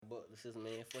This is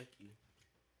man. Fuck you.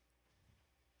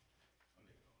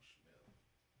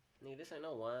 Nigga, this ain't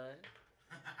no wine.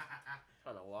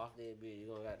 Trying to walk that bitch. You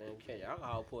gonna goddamn catch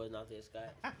alcohol poison out there,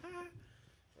 Scott.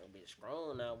 A bit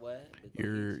strong now, boy.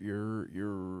 You're. We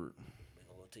gonna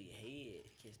go to your head.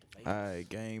 Catch the face. All right,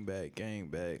 gang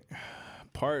back.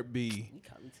 Part B. You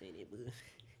caught me saying it, but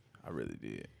I really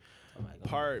did. oh my God.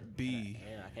 Part B.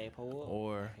 I can't pull up.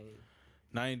 Or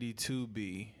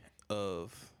 92B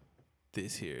of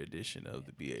this here edition of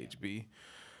the BHB.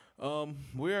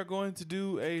 We are going to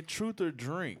do a truth or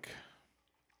drink.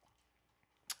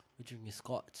 We're drinking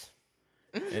scotch.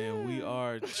 And we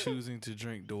are choosing to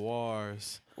drink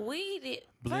Dewar's We did.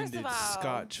 blended First of all,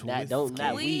 Scotch Not- whiskey. don't-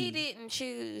 not we didn't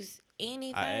choose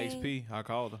anything. I asked P. I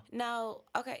called her. No.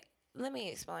 Okay. Let me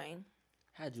explain.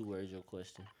 How'd you word your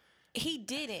question? He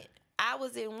didn't. I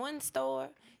was in one store.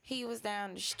 He was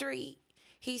down the street.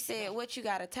 He said, "What you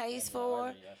got a taste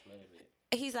for?"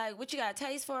 He's like, "What you got a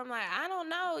taste for?" I'm like, "I don't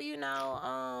know. You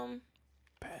know,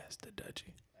 Pass the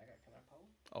Dutchie.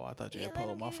 Oh, I thought you Yeah, had let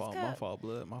pulled. him My get his fault. cup. My fault,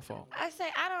 blood. My fault. I say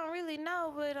I don't really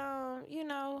know, but you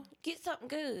know, get something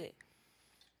good."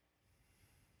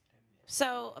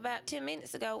 So about 10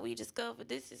 minutes ago, we discovered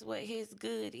this is what his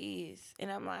good is,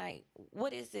 and I'm like,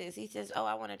 "What is this?" He says, "Oh,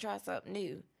 I want to try something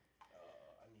new."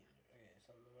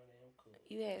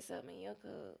 You had something in your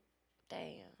cup. Damn.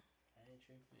 I ain't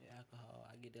tripping. Alcohol.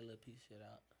 I get that little piece of shit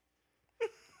out.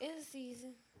 It's a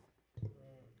season.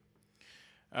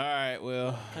 All right,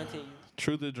 well, Continue.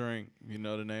 truth or drink. You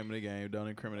know the name of the game. Don't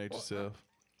incriminate yourself.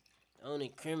 Don't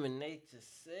incriminate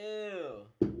yourself.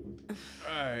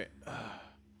 All right.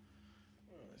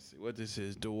 Let's see what this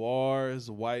is.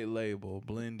 Dewar's White Label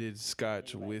Blended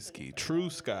Scotch Whiskey. True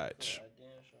Scotch.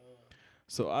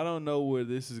 So I don't know where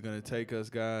this is going to take us,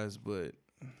 guys, but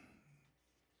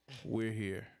we're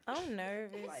here. I'm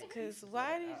nervous because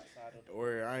why did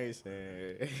Or I ain't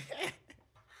saying.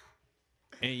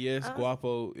 And yes,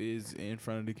 Guapo is in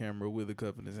front of the camera with a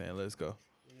cup in his hand. Let's go.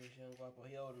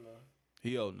 He old enough.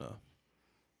 He old enough.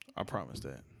 I promise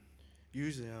that.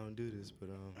 Usually I don't do this, but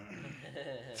Go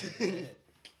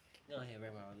ahead, Ray,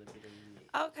 a little bit of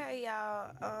you. Okay,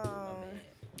 y'all.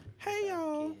 Hey,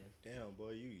 y'all. damn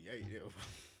boy, you ate it.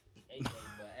 I'm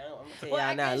gonna tell Well, I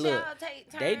y'all now. guess Look, y'all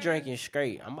take they turns. drinking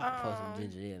straight. I'm about to pour some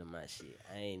ginger ale in my shit.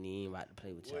 I ain't even about to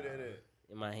play with y'all. What that at?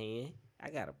 In my hand, I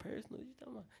got a personal. What you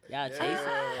talking about? Y'all Yeah.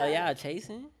 chasing? Oh, y'all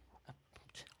chasing?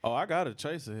 Oh, I got a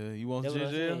chaser here. You want That's some what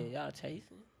I'm ginger ale? saying. Y'all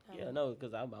chasing? Yeah, no,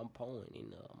 because I'm pouring. You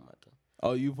know, I'm about to.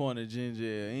 Oh, you pouring the ginger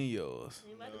ale in yours.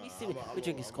 You about to be sipping. We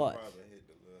drinking scotch.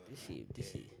 This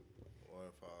shit.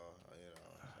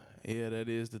 Yeah, that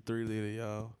is the 3 liter,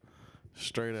 y'all.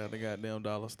 Straight out the goddamn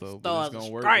dollar store. But Stars it's and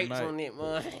gonna work stripes tonight. on it,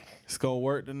 man. It's gonna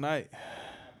work tonight.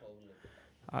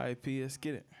 All right, P, let's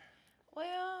get it.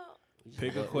 Well,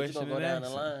 Pick a We question gonna go and down the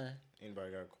answer. line.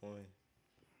 Anybody got a coin?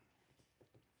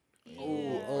 yeah,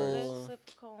 oh. let's flip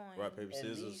a coin. Rock, paper, At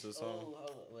scissors least- or something? Oh, hold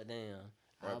up. Well, damn.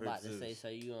 I Rock, was about paper, to say, scissors. so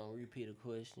you gonna repeat a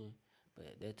question, but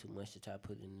that's too much to try to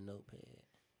put in the notepad.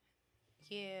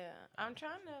 Yeah, I'm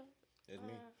trying to That's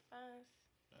me. find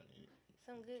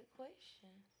some good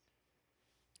questions.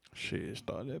 Shit,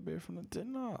 start that bit from the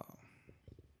 10 off.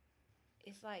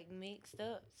 It's like mixed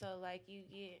up, so like you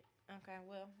get okay.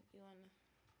 Well, you wanna?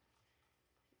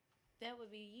 That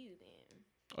would be you then.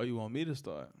 Oh, you want me to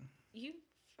start? You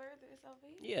furthest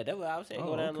over here. Yeah, that's what I was saying. Oh,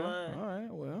 Go down the okay. line. All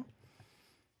right, well.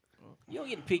 You don't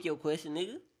get to pick your question,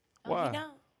 nigga. Oh, Why? you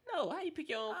don't? No, how you pick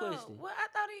your own Oh, question? well, I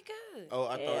thought he could. Oh,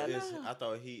 I Yeah, thought I it's. know. I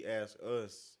thought he asked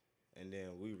us, and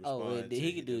then we Oh, responded. well, to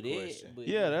he could do the that. question. But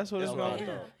Yeah, that's what it's That's what going I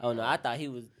to thought. Oh no, I thought he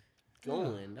was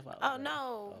going. That's why I was Oh, like,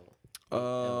 no.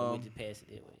 Oh, we Um, just pass it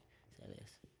that way. So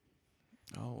that's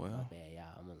Oh, my well. bad, y'all.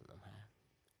 I'm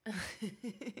high.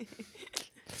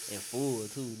 And full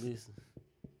too. Listen.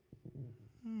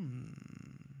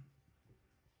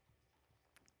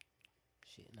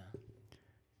 Shit, nah.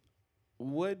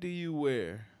 What do you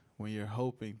wear when you're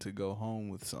hoping to go home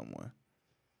with someone?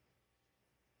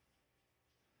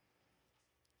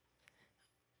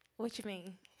 What you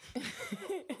mean?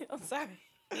 I'm sorry.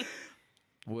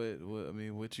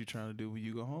 What you trying to do when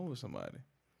you go home with somebody?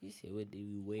 You said, what do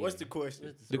you wear? What's the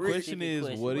question? The question specific is,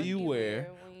 question? what do What you do you wear wear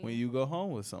when you go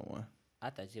home with someone? I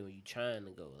thought you said when you trying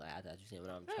to go. Like I thought you said when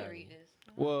I'm Let me trying. read this.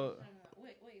 Well,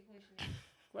 What your question?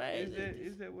 Right.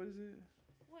 is that what is it?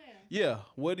 Where? Yeah.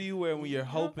 What do you wear when you're Your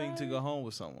hoping to phone? go home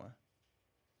with someone?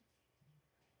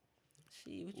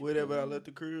 Shit, what you Whatever I put left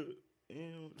the crib.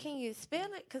 Can you spell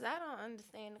it? Cause I don't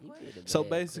understand the You question. put a So bad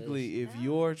basically, if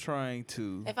you're trying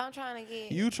to, If I'm trying to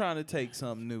get you trying to take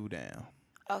something new down.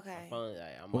 okay. question.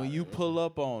 Like, I'm When about you to- pull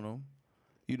up on them,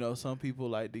 you know some people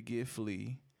like to get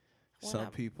flea. Some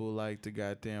people like to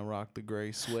goddamn rock the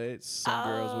gray sweats. Some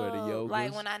girls wear the yogas.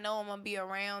 Like when I know I'm gonna be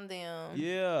around them.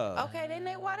 Yeah. Okay, then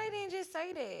why they didn't just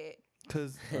say that?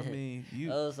 Cause I mean,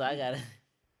 you. Oh, so I gotta.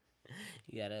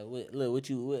 You gotta look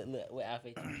what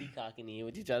outfit you peacocking in?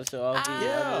 What you trying to show off? Ah.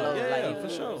 Yeah, for you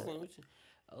sure. know what I'm saying?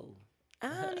 Oh, I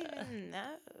don't even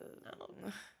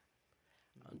know.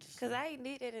 I'm just Cause I ain't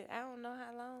did it. I don't know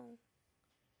how long.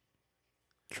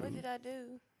 True. What did I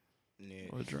do? Yeah.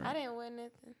 What drink? I didn't wear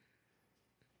nothing.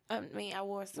 I mean, I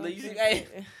wore Look, something. you see, hey.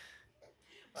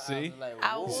 See?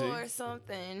 I whoa. wore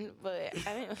something, but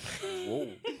I didn't. Whoa.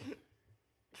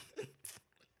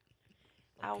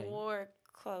 I Okay. wore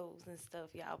clothes and stuff,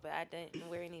 y'all, but I didn't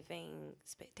wear anything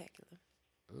spectacular.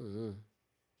 Mm-hmm.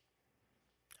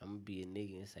 I'm gonna be a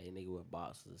nigga and say nigga with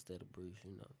boxers instead of briefs.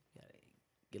 You know, gotta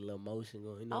get a little motion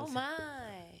going. You know Oh what I'm my,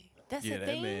 that's Yeah, a that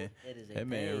thing. man. saying? That is a That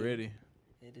man thing. ready.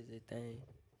 It is a thing.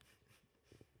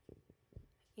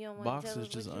 You don't want to tell Boxers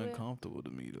us just what you wear? uncomfortable to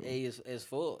me though. Hey, it's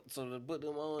full. So to put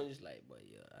them on, it's like, but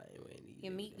yeah, I ain't wearing these.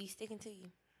 Your meat be sticking to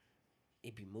you.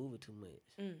 It be moving too much.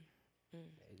 Mm.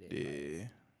 Yeah.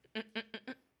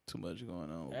 Too much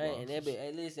going on. with Right, and that boxers. bit,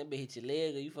 hey, listen, that bit hit your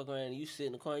leg, or you fuck around and you sit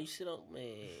in the car, and you sit on,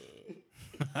 man.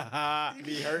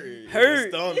 Be hurting. Hurt. Your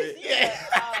stomach. Yeah.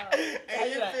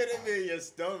 Hey, you feel it in your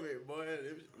stomach, boy.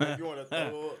 If you want to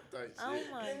throw up type Oh shit.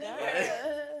 my god.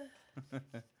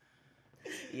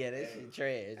 Yeah, that shit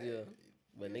trash, yeah.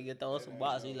 But nigga throwing some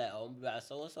boxes, he like, oh, I'm about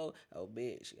so and so. Oh,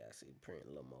 bitch, she gotta see the print a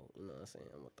little more. You know what I'm saying?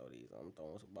 I'm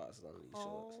throwing some boxes on these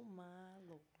shorts. Oh my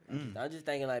lord. I'm just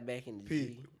thinking like back in the P,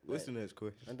 G. what's the like, next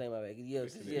question? I'm thinking about back. Yeah, You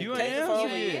take ain't the phone.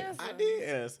 answer You yet. answer. I did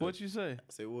answer. What you say? I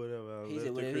said whatever. I He left said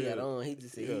the whatever he crib. got on. He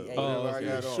just said, Yeah, hey, whatever okay. I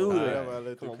got on. Shooter. Whatever I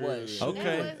left Come the on, crib. boy, shoot.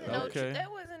 Okay. That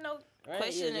wasn't no Right,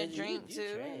 question yeah, to drink you to.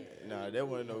 trash. Nah, that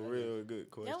wasn't no real good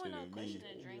question wasn't no to me. question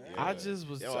to drink to. I just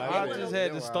was. That's why I was- just that's had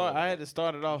to why start. was- I had to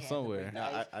start it off He had to somewhere. break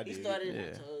Nah, down. I He did. started. Yeah. I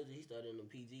told you he started in the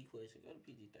PG question. Go to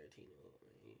PG 13.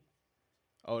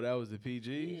 Oh, that was the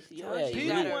PG. Yeah, you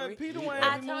Peter gotta went. Peter you went.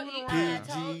 gotta- I told you.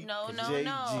 PG, No. JG. I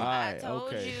Alright, told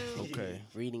okay. you. Okay.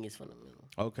 Reading is fundamental.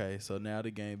 Okay. So now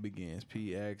the game begins.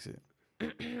 P asks it.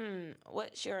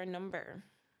 What's your number?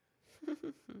 I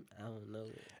don't know.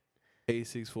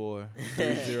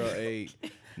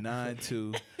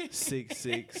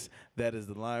 864-308-9266. That is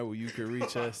the line where you can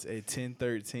reach us at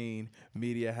 1013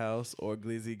 Media House or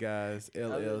Glizzy Guys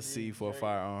LLC for a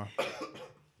firearm.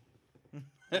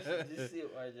 Just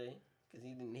sit, RJ, because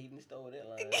he didn't stole that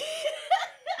line.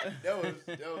 That was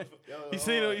You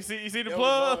see hard. the you see the That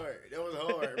plug? was hard. That was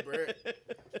hard, bro.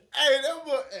 Hey,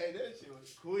 that shit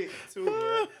was quick too,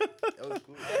 bro. That was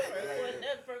quick.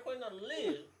 That's the first question on the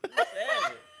list. You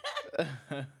savage.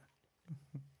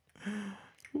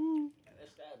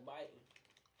 Let's start biting.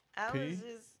 I P? was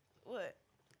just what?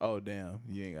 Oh damn,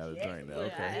 you ain't got to drink that. Well,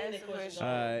 Okay. I asked the the question question.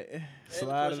 All right, the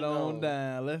slide it question on on.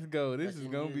 down. Let's go. This That's is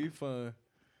in gonna you. be fun.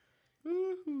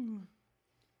 Woo-hoo.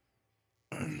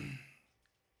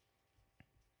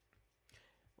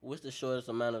 What's the shortest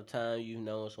amount of time you've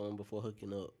known someone before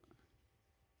hooking up?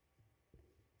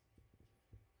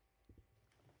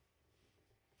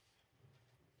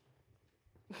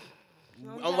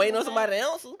 I'm waiting on somebody to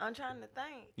answer. I'm trying to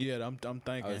think. Yeah, I'm Oh,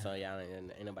 thinking. so y'all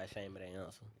ain't nobody shame of that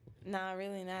answer. Nah,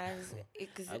 really not.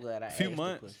 Cause I'm glad I Few asked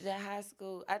months. the question. the high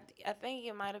school. I think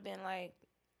it might have been like,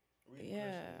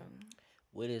 yeah,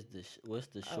 What's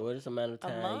the shortest amount of a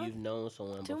time month? you've known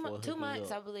someone before hooking 2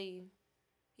 months, I up? believe.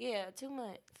 Yeah, 2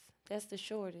 months. That's the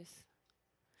shortest.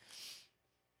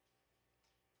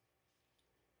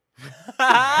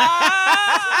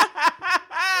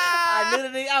 I knew the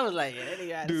nigga. I was like, yeah, that nigga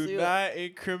got Do to not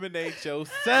incriminate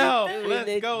yourself.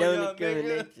 Let's go, Don't young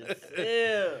incriminate nigga.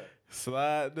 yourself.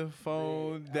 Slide the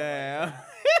phone down.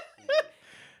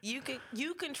 You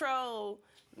control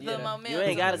the Yeah. momentum. You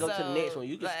ain't gotta go to the so, next one.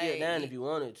 You can skip like, down if you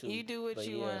wanted to. You do what But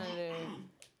you yeah. want to do.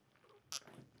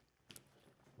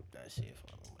 That shit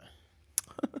funny, man.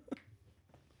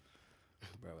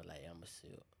 Bro, like I'm a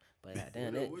silk. But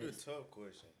goddamn, that. What a tough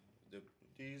question.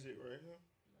 Is it right here?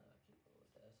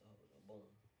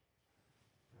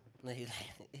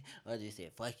 I just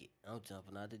said, fuck it. I'm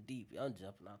jumping out the deep. I'm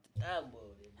jumping out the time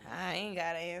board. I ain't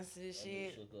gotta answer this That bitch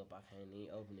shit. shook up. I can't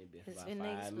even open it before It's about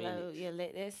finna 5 explode. minutes. Yeah,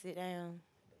 let that sit down.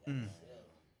 I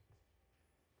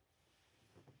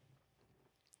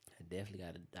definitely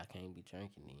got to. I can't be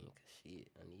drinking then, cause shit,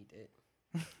 I need that.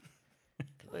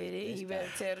 Well, then you better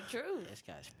tell the truth. That's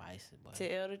got spicy, boy.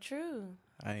 Tell the truth.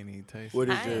 I ain't even tasted What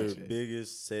is I your ain't-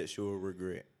 biggest sexual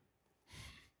regret?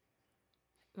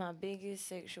 My biggest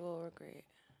sexual regret.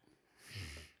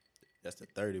 That's the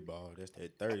 30 ball. That's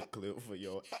that 30 clip for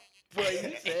your. Boy,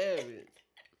 you savage.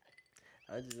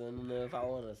 I just want to know if I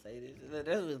want to say this.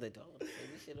 That's what they told me. Say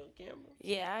this shit on camera.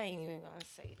 Yeah, I ain't even gonna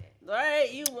say that.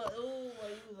 Right, you was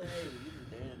like, hey, you was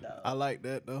there, dog. I like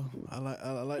that though. I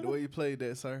like the way you played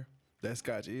that, sir. That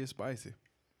scotch is spicy.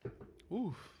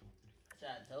 Ooh.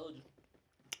 I told you.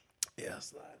 Yeah,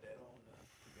 slide that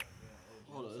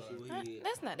on. Hold on, let's see what he is.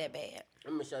 That's not that bad.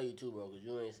 I'm gonna show you too, bro, because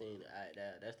you ain't seen it. All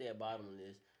right, that's their bottom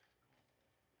list.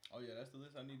 Oh yeah, that's the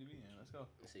list I need to be in. Let's go.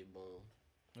 Let's see, boom.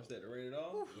 What's that? The rated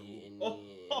R? Yeah, and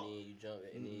then you jump,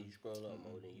 and then you scroll up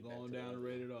more. Then you Going back down to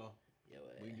rated R. Yeah,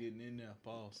 well, We getting in there.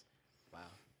 Pause. wow.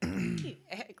 You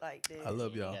act like that. I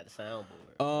love You y'all. got the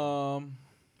soundboard.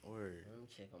 Word. Let me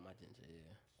check on my ginger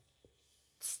ale.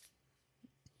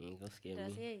 You ain't gonna scare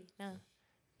That's me. it. No.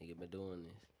 Nigga been doing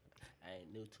this. I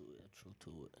ain't new to it. I'm true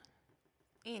to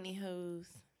it. Anywho's.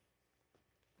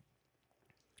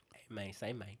 Hey, man,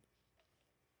 say man.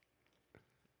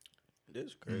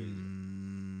 This crazy.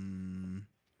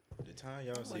 The time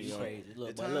y'all see you on, crazy.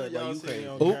 Look, the but time look, but y'all you see crazy.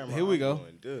 on Oh, camera, here we I'm go.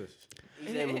 doing this. You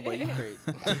said me, boy, you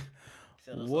crazy.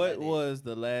 What was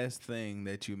the last thing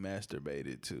that you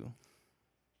masturbated to?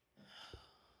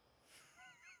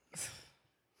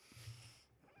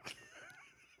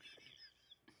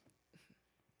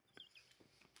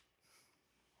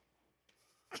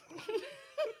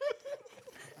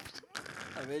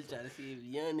 I'm really trying to see if the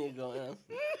young nigga gonna answer.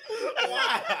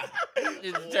 Why?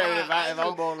 Just determine if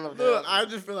I'm bold enough to Look, answer. I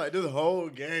just feel like this whole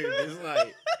game is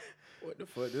like, what the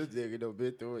fuck this nigga done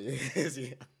been through?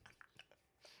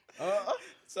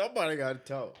 Somebody got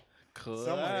to talk.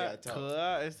 Somebody gotta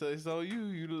talk. It's on you.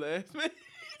 You the last man.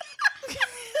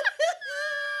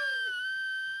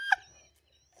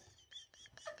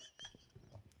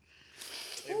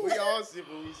 If we all sip,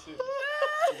 we sip.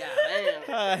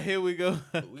 Goddamn. Here we go.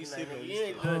 We Like, sip, nigga, we you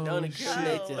ain't sip. don't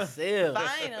incriminate shit. yourself.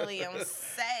 Finally, I'm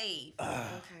safe.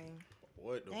 Okay.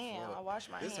 What the Damn, fuck? I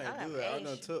washed my This hands. ain't I done good. I done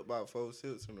finished. took about 4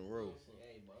 sips in a row.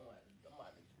 Hey, bro,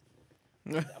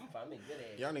 I'm finding good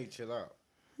ass. Y'all need to chill out.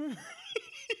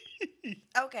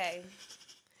 Okay.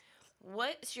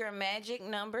 What's your magic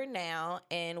number now,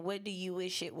 and what do you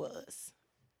wish it was?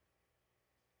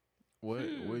 What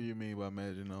do you mean by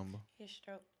magic number? Your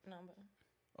stroke number.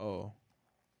 Oh.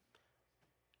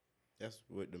 That's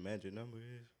what the magic number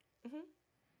is? Mhm.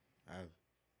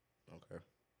 Okay.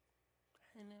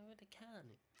 I ain't never really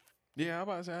counted. Yeah, I'm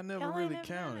about to say I never Y'all ain't really never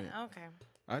done counted. it? Okay.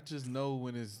 I just know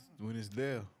when it's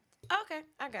there. Okay,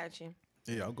 I got you.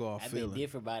 Yeah, I'll go off I been feeling.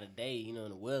 different by the day, you know,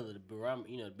 the weather, the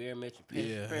barometer, you know, the barometric pressure,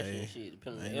 Yeah, pressure hey, and shit,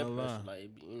 depending on ain't the air no pressure. lie. Like,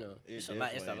 it be, you know, It it's a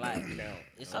lot. It's a lot. definitely Now,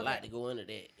 it's a Okay. lot to go into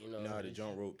that. You know, You know how the it's-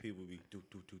 jump rope people be do.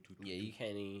 Yeah, you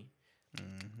can't even.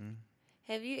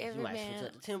 Have you You ever might switch been?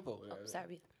 up the tempo. Oh,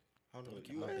 sorry. Hold on, My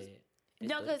you bad.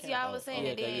 No, It's because the y'all count. was saying yeah,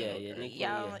 that then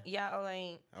nigga, y'all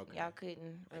ain't Okay. y'all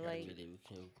couldn't We relate.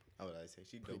 can I was like, say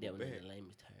she put double that one in back. the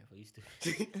lamest term for you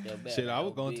to. Shit, I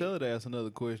was gonna tell her to ask another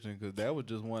question because that was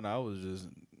just one I was just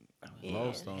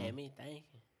lost Had on. me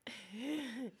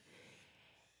thinking.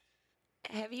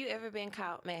 Have you ever been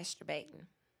caught masturbating?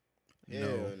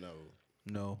 Hell no.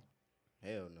 No.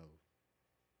 Hell no.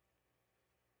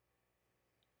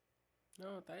 No,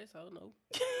 I don't think so. No.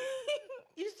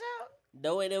 You sure?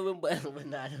 No, ain't never. But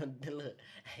nah, look.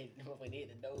 Hey, when they hit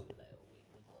the door, like, oh, wait,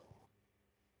 what's up?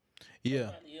 Yeah,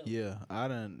 Somebody else. yeah. I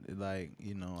done like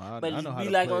But I know you how be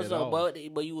to like play on it something,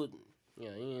 off. but you would, you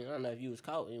know, I don't know if you was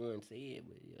caught, you wouldn't say it,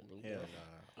 but yeah, nigga. Hell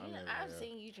nah. I Yeah, never I've have.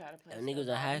 seen you try to play. And niggas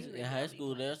stuff off. You in really high don't be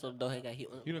school playing there, so though he got hit.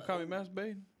 You done caught me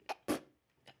masturbating?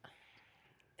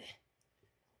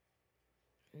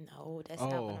 No, that's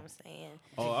not Oh. what I'm saying.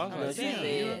 Oh, I was I'm like, damn,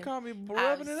 saying- you done caught me I've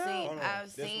rubbing it out. seen- Hold on.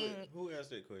 I've That's seen- who asked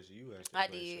that question? You asked that I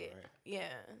question, did. right?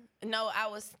 Yeah. No, I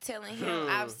was telling him.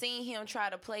 I've seen him try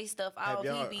to play stuff off.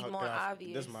 He'd be more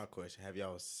obvious. This is my question. Have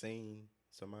y'all seen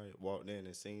somebody walked in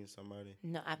and seen somebody?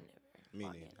 No, I've never. Me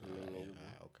walked neither. in.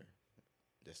 Okay.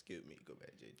 Just skip me. Go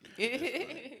back,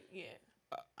 JG. Yeah.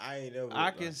 I ain't never.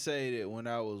 I can say that when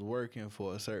I was working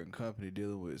for a certain company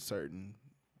dealing with certain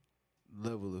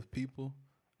level of people,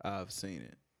 I've seen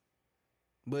it.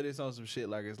 But it's on some shit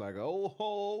like it's like,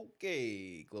 oh,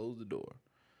 okay, close the door.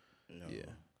 No.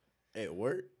 Yeah. At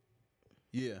work?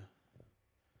 Yeah.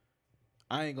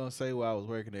 I ain't gonna say where I was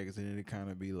working at because then it'd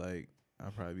kind of be like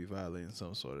I'd probably be violating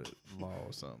some sort of law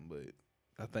or something. But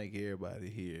I think everybody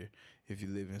here, if you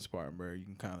live in Spartanburg, you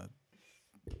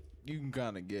can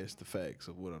kind of guess the facts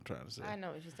of what I'm trying to say. I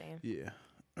know what you're saying. Yeah.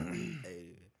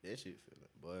 Hey, that shit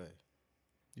feeling, boy.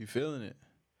 You feeling it?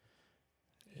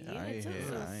 Yeah, I ain't took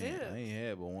some had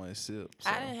sips. but one sip. So.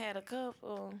 I done had a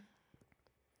couple.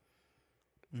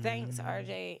 Thanks,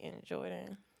 RJ and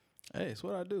Jordan. Hey, it's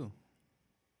what I do.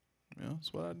 You know,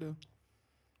 it's what I do.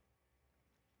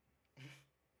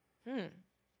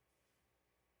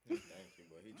 He thinking,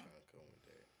 but he trying to come with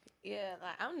that. Yeah,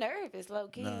 like I'm nervous, low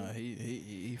key. Nah,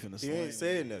 he finna He sling ain't me.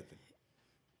 said nothing.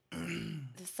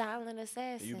 The silent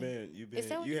assassin. You Is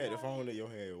that what you you had the call it? phone in your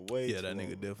hand way Yeah, too that long.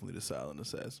 nigga definitely the silent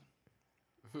assassin.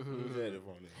 You had the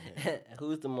phone in your hand.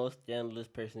 Who's the most scandalous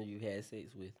person you've had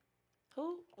sex with?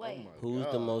 Who? Wait. Oh my Who's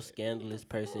the God. most scandalous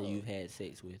person fuck? you've had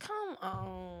sex with? Come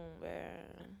on,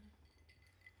 bruh.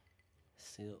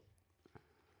 Silk.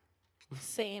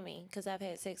 Sammy, because I've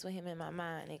had sex with him in my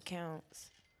mind. It counts.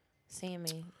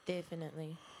 Sammy,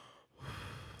 definitely.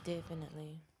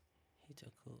 Definitely. He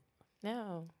took cook.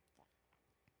 No.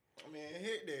 I mean,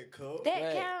 hit that cup. That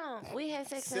Right. count. We had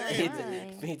sex He in my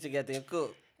mind. he took out the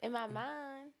cook. In my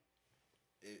mind.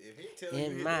 If he tell you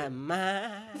In hit my that-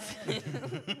 mind.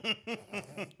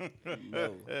 No.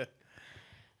 All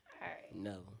right.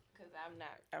 No. Because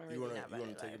I'm really you wanna not about that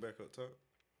take life. it back up top?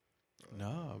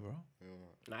 Nah, bro. You know,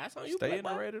 Nah, that's on you. Stay in the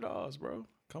Playboy. rated R's, bro.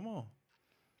 Come on.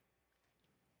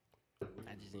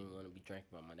 I just didn't want to be drinking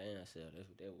by my damn self. That's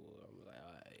what that was. I was like,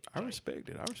 all right. I respect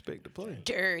it. I respect the play.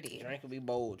 Dirty. Drink will be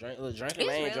bold. Drink a It's name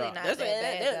really drop. not That's that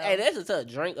bad, hey, though. that's a tough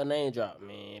drink a name drop,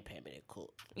 man. Pay me that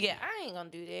cook. Yeah, I ain't gonna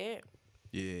do that.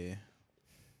 Yeah.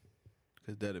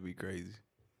 Cause that'd be crazy.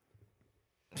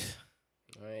 All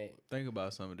right. Think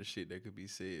about some of the shit that could be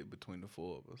said between the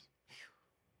four of us.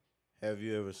 have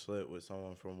you ever slept with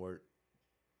someone from work?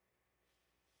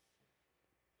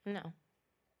 No.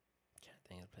 Trying to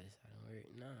think of a place I don't work.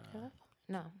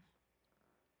 Nah. No.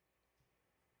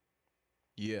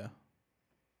 Yeah.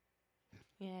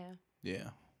 Yeah. Yeah.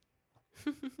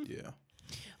 Yeah.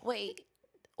 Wait.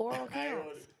 Oral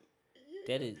counts.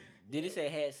 That is. Did it say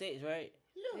had sex, right?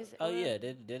 Is it Oh oral? yeah,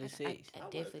 that is sex. I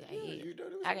definitely got Yeah, hit. you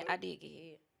done it I did get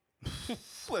hit.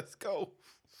 Let's go.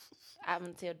 I'm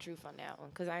gonna tell the truth on that one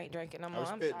because I ain't drinking no I more.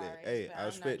 I'm respect sorry. that. Hey, but I I'm not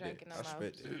respect that. drinking no I more.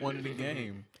 respect that. One in the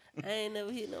game. I ain't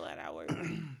never hit nobody I work. with.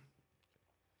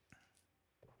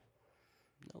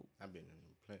 Nope. I've been in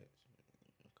the plants.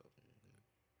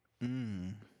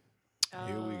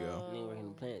 Here we go. Nigga working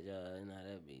the plant job, nah,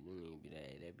 that'd be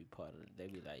that. That'd be part of.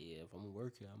 That'd be like, yeah, if I'm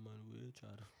working, I might as well try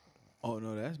to. Oh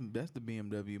no, that's the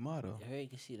BMW motto. Hey,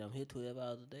 shit, I'm here 12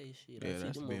 hours a day. Shit, Yeah, I see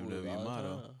that's them the motherfuckers BMW all the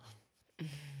motto. time.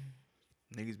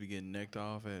 Niggas be getting necked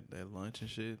off at lunch and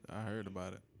shit. I heard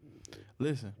about it.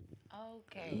 Listen,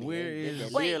 Okay. where It's is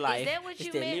that Wait, near life. is that what It's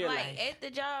you that meant, near like life. at the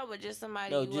job or just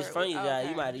somebody? No, you just work from with? your job. Okay.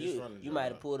 You might Just from the you might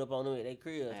have job. pulled up on them at their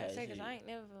crib. I type say, shit. 'cause I ain't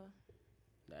never.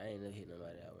 Nah, I ain't never hit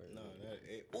nobody at work. No, that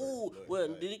it. Ooh, well,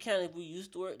 did it count if we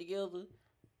used to work together?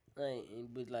 Like,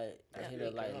 but like I Yeah, hit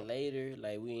her like yeah. later.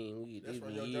 Like we That's it's from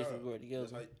been your years job. since we worked together.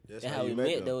 That's That's how how we you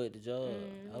met them. though at the job.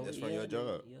 Mm. Oh, That's from yeah, your I did.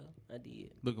 job. Yeah, I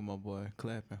did. look at my boy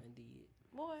clapping. I did.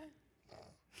 Boy.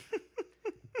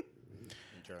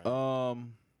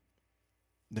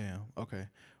 Damn. Okay.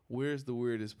 Where's the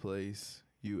weirdest place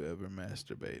you ever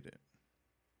masturbated?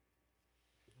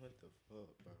 What the fuck,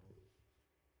 bro?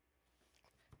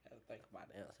 I gotta think about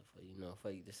the answer for you,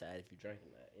 before you decide if you drink or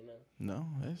not. You know. No,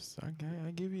 that's okay.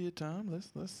 I give you your time. Let's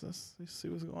see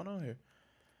what's going on here.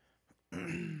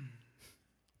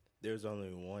 There's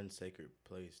only one sacred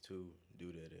place to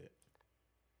do that at.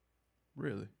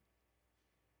 Really?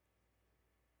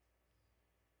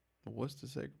 What's the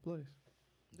sacred place?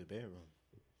 The bedroom.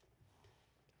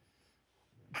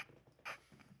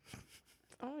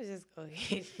 I'm gonna just go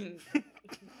ahead.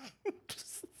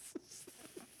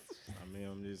 I mean,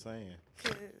 I'm just saying.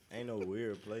 Ain't no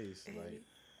weird place. Like,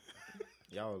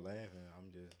 y'all laughing.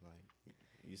 I'm just like,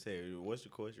 you say, what's the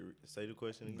question? Say the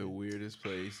question again. The weirdest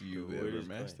place you've ever weirdest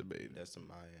place. masturbated. That's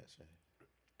my answer.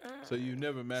 So you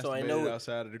never masturbated So I know it-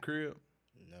 outside of the crib?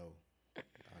 No.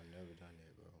 I've never done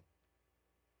that, bro.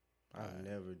 I've Alright.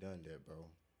 never done that, bro.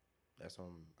 That's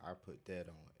on, I put that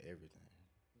on everything.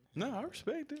 No, I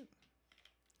respect it.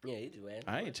 Yeah, you just asked.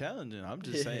 I ain't challenging. I'm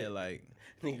just saying like,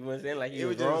 Nigga was saying like It you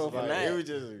was was wrong just for like, that. it was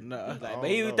just, Nah. He was I like, don't but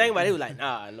he was know. thinking about it. He was like,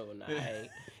 nah, I ain't.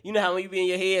 You know how when you be in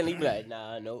your head and you be like,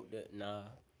 nah. Can't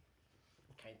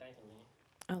think of me.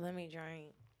 Oh, let me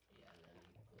drink.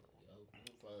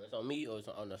 It's on me or it's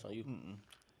on, oh, no, it's on you.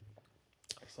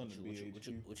 Son of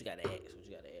What you gotta ask? What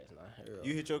you gotta ask? Nah, hurry up.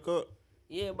 You hit your cup?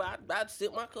 Yeah, but I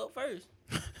sip my cup first.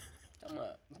 Come on,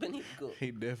 beneath the cup.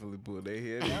 He definitely pulled that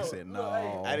head. He No, said, no,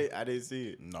 no. I didn't see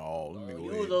it. No, let me go You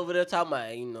ahead. was over there talking about,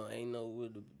 ain't no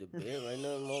with the bed right now.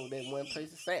 I'm over that one place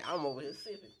to say. I'm over here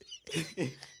sipping.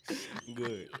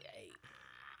 Good. Hey.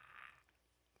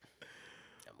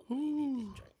 I'm gonna go ahead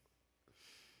and get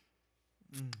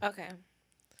this drink. Okay.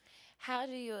 How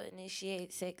do you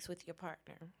initiate sex with your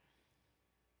partner?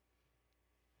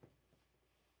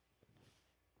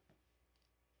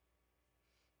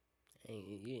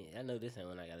 I know this ain't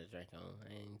when I got a drink on.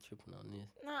 I ain't tripping on this.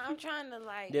 No, I'm trying to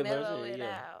like Yeah, but I'm mellow saying, it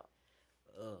yeah. out.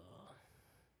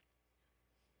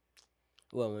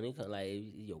 Well, when it comes like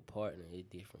your partner, it's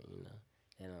different, you know.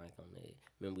 And like on that,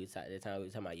 remember we talked that time we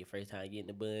was talking about your first time getting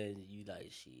the buns, and you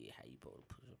like shit, how you supposed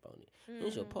to push up on it? When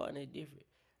it's your partner, it's different.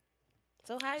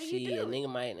 So how do you Shit, a do it? nigga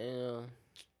might,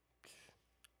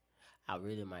 I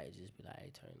really might just be like,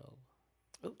 hey, turn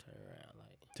over, turn around, like.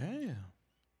 Damn.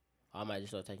 I might just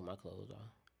start taking my clothes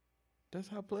off. That's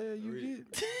how player you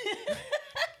get.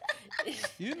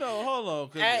 You know, hold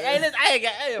on. Hey, listen, I ain't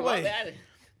got. Hey, my Wait. bad.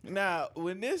 Now,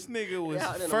 when this nigga was Yeah,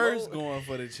 out in the first mode. going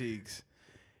for the cheeks,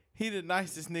 he the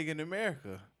nicest nigga in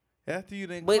America. After you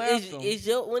done But clapped him. it's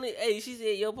your when it. Hey, she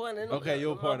said your partner. Okay,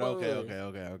 your my partner. boy.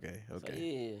 Okay. So,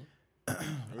 yeah.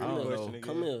 I don't know.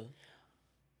 Come here.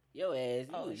 Your ass.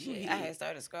 Oh you shit! hit. I had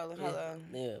started scrolling. Hold on.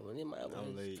 Yeah, when it might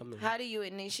I'm late. come here. How do you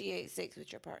initiate sex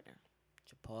with your partner?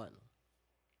 Your partner.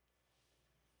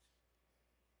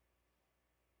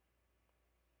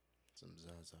 Some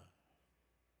Zaza.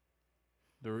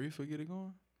 The reefer get it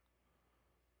going?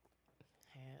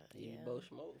 Hell You yeah. both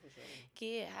smoke for sure.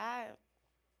 Get high.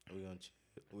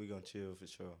 We gonna chill for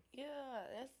sure. Yeah,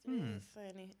 that's really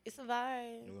funny. It's a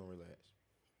vibe. We gonna relax.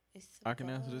 It's a I can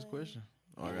answer this vibe. question.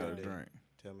 Oh, I got a Yeah. drink.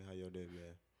 Tell me how your day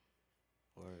been.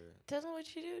 Word. Tell them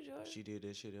what you do, George. She did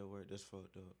that shit at work. That's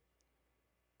fucked up.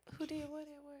 Who did what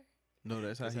at work? No,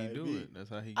 that's how That's he how it do be. it. That's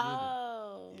how he get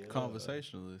Oh. Yeah. it.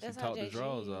 Conversationalist. He That's how talk the JG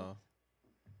draws is. off.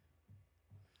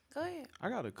 Go ahead. I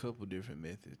got a couple different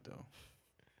methods though.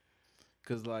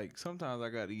 Cause like sometimes I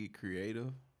gotta get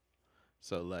creative.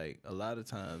 So like a lot of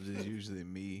times it's usually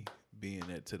me being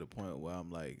at to the point where I'm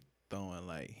like throwing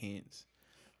like hints,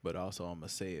 but also I'm gonna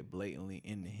say it blatantly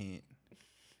in the hint.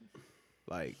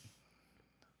 Like,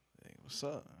 hey, what's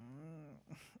up?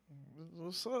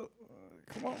 What's up?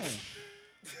 Come on.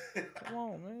 Come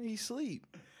on, man. He sleep.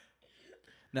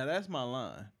 Now that's my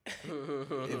line.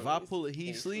 If I pull a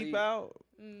he sleep out,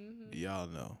 y'all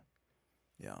know.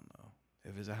 Y'all know.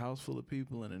 If it's a house full of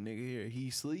people and a nigga here, he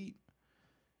sleep,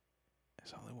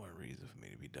 that's only one reason for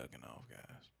me to be ducking off,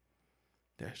 guys.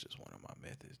 That's just one of my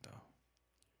methods, though.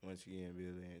 Once again,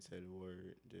 Billy ain't say the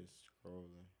word. Just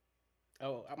scrolling.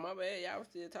 Oh, my bad. Y'all was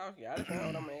still talking. I just know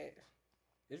what I'm at.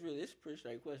 It's a pretty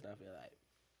straight question, I feel like.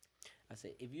 I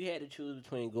said, if you had to choose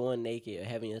between going naked or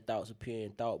having your thoughts appear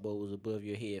in thought bubbles above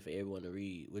your head for everyone to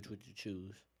read, which would you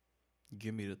choose?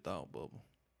 Give me the thought bubble.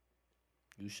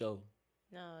 You show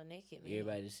No, naked me.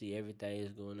 everybody to see everything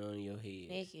that's going on in your head.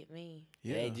 Naked me.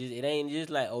 Yeah. It ain't just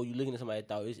like, oh, you looking at somebody's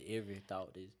thought. It's every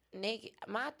thought. Naked.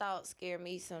 My thoughts scare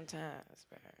me sometimes,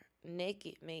 bro.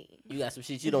 Naked me. You got some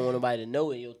shit you don't want nobody to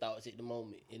know in your thoughts at the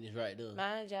moment, and it's right there.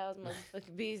 Mind y'all's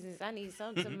motherfucking business. I need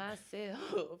something to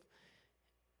myself.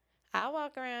 I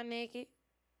walk around naked.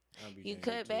 I'll be You naked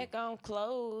cut too. back on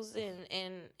clothes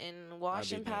and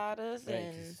washing naked. powders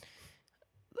and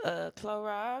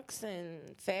Clorox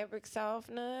and fabric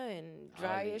softener and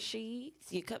dryer that.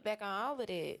 sheets. You cut back on all of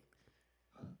that.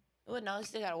 Well, no, you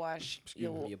still gotta wash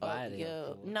your body, your, of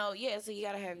course. no, yeah. So you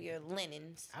gotta have your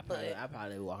linens. I But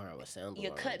probably walk around with sandals. You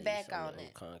on, cut at least, back on the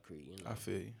it. concrete. You know, I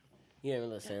feel you. you have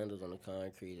little sandals on the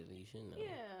concrete at least. You know. yeah,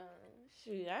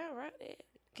 shoot, I don't rock that.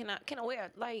 Can I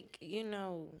wear like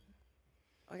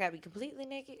I gotta be completely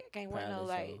naked. I can't wear no Probably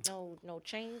like no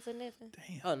chains or nothing.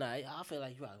 Damn. Oh no, I feel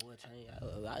like you gotta wear a chain.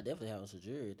 I definitely have some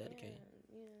jewelry. That Yeah, case.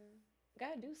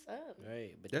 gotta do something.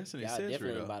 Right, but That's an y'all accessory,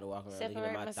 definitely though. about to walk around looking at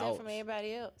Separate my myself thoughts. from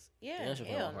everybody else. Yeah, Damn sure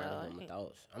can't hell walk around looking at no.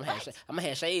 my thoughts. I'm gonna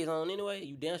have shades on anyway.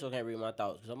 You damn sure can't read my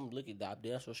thoughts because I'm looking. I'm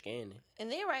damn sure scanning.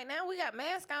 And then right now we got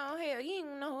masks on. Hell, you ain't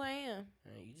even know who I am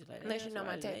Man, you just like unless damn, you know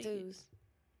my somebody naked. tattoos.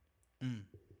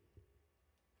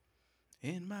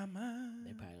 In my They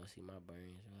mind. probably don't see my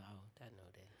burns. Oh, I know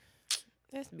that.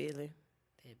 That's Billy.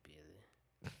 That Billy.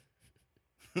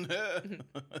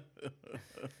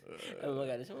 Oh my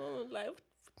God, this woman was like,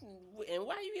 and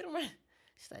why you get around?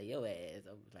 She's like, your ass.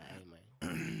 I'm like, hey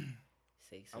man.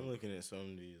 Say I'm something. looking at some of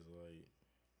these like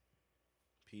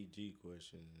PG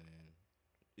questions and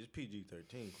it's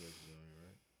PG-13 questions on here,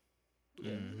 right?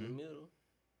 Yeah, in the middle.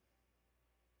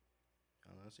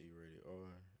 Oh, I see rated R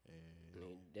I and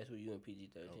mean, that's what you in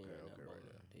PG-13 Okay, right now. okay, boy. right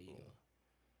now. There you Cool. go.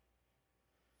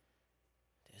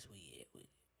 That's where you at with it.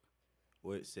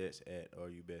 what sets at are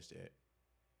you best at?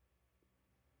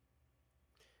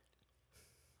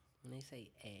 When they say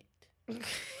act.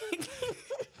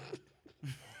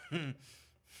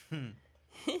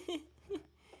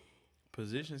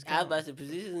 Positions I was count. about to say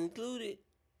positions included.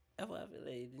 That's what I feel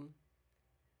like.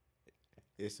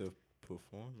 It's a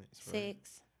performance, right?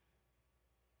 6.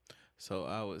 So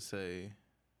I would say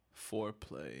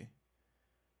foreplay.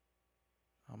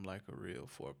 I'm like a real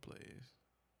foreplayerist,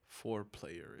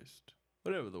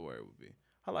 whatever the word would be.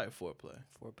 I like foreplay.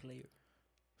 4-player.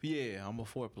 Yeah, I'm a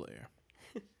foreplayer.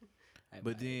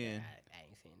 But then I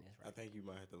ain't saying this I right. think you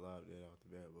might have to lob that off the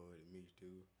bat, boy. To me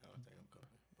too. I don't think I'm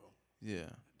coming. Boom. yeah,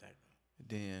 That.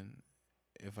 then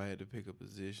if I had to pick a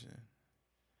position,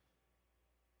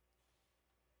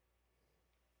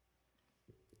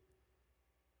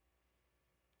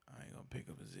 I ain't gonna pick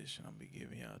a position. I'm be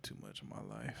giving y'all too much of my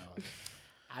life.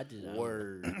 I just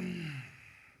Word.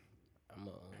 I'm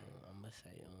gonna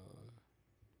say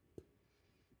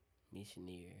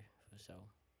missionary for sure.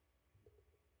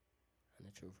 And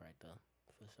the truth right there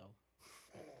for sure.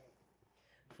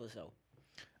 For sure.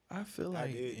 I feel I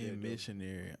like did that, in though.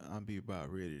 missionary, I'll be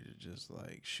about ready to just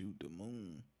like shoot the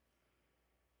moon.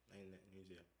 Ain't that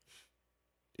easier?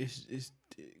 It's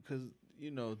because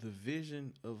you know the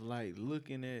vision of like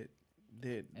looking at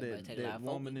Everybody take a lot that of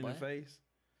woman focus, in the boy. face.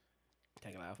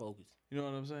 Take a lot of focus. You know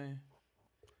what I'm saying?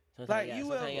 Sometimes Like, you you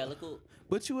sometimes ever- you gotta look up.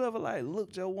 But you ever like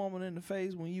looked your woman in the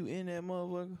face when you in that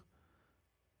motherfucker?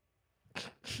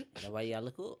 That's why you gotta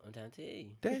look up. I'm trying to tell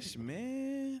you. That's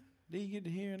man. Then you get to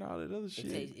hearing all that other shit.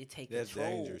 It takes That's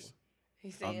control. dangerous.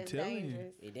 He said I'm it's telling you.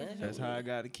 dangerous. It dangerous. That's how I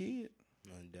got a kid.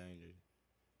 I'm dangerous.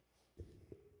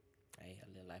 Hey, I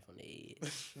live life on the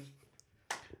edge.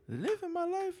 Living my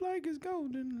life like it's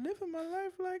golden. Living my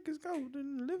life like it's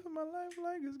golden. Living my life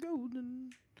like it's golden.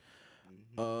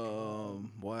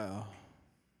 Wow.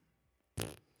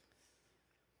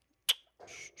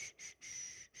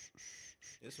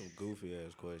 There's some goofy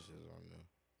ass questions on there.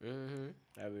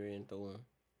 I be reading through them.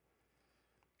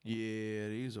 Yeah,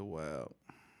 these are wild.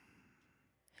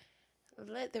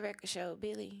 Let the record show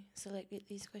Billy select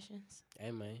these questions.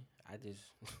 Hey man, I just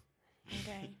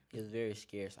Okay. it's very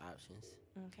scarce options.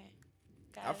 Okay.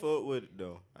 I Guys. fuck with it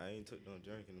though. I ain't took no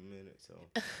drink in a minute, so.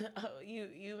 Oh,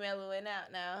 you mellowing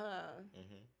out now, huh?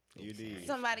 You did.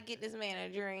 Somebody get this man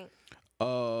a drink.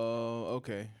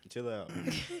 Okay. Chill out.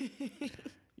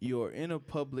 You're in a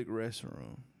public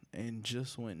restroom and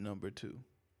just went number 2.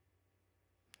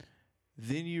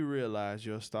 Then you realize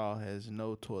your stall has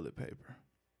no toilet paper.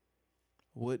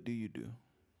 What do you do?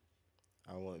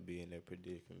 I won't be in that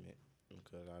predicament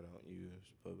because I don't use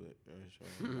public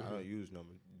restroom. I don't use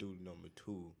number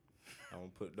 2. I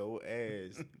don't put no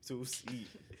ass 2 seat.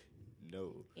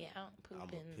 No. Yeah, I don't poop I'm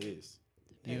in. a piss.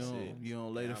 You That's don't, it. you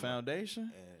don't lay the I'm a-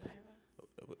 foundation? And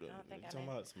don't think I talking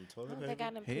done- about some I toilet don't paper. think I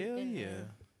done pooped Hell in yeah. there.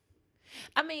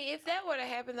 I mean, if that were to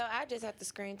happen though, I just have to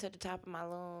scream to the top of my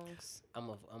lungs. I'm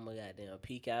a goddamn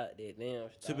peek out that damn.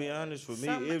 To be honest, for me,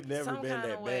 Some- it's never some been kinda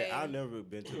that way. bad. I've never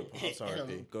been to the. I'm sorry,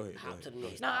 D. Go ahead. Hop to the Go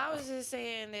next ahead. No, I was just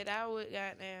saying that I would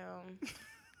goddamn.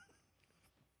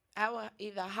 I would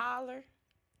either holler.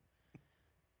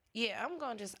 Yeah, I'm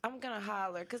gonna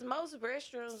holler because most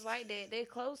restrooms like that they're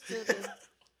close to the.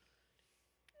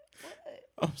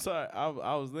 What? I'm sorry.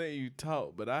 I was letting you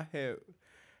talk, but I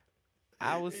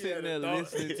was He sitting had there a thought.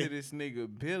 listening to this nigga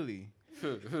Billy.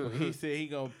 When he said he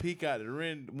gonna peek out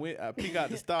peek out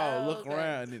the stall, Oh, look okay.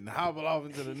 around, and hobble off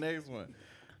into the next one.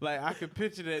 Like I could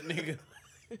picture that nigga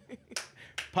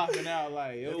popping out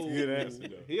like, yo, That's a good answer,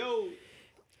 though. yo.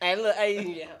 Hey, look,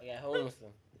 hey, yeah, hold on.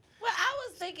 Well, I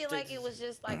was thinking like it was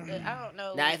just like the I don't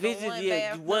know. Now like if the it's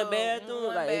just one bathroom,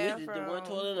 one like if it's just the one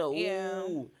bathroom. toilet, no, Yeah.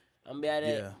 ooh, I'm be out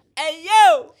there. Yeah. Hey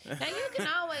yo, Now you can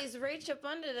always reach up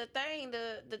under the thing.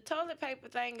 The toilet paper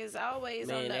thing is always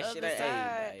on man, the that other shit ain't.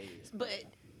 side. Hey, But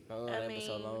how long I that been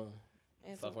so mean, long?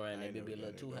 as Fuck a, around, I that ain't bitch be a never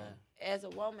little done too it, high. as a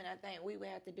woman, I think we would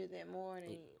have to do that more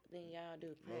than y'all do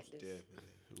Most practice. definitely.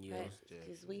 Yeah.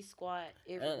 Because we squat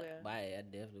everywhere. I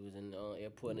definitely was in the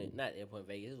airport, not airport in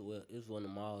Vegas. It was one of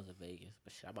the malls in Vegas,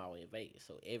 but shit, I'm always in Vegas,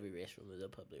 so every restroom is a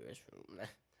public restroom.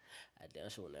 I damn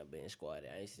sure when I been squatted,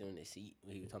 I ain't sitting in the seat.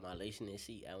 When he was talking about lacing that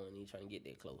seat, I wasn't even trying to get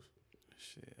that close.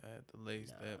 Shit, I had to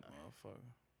lace that motherfucker.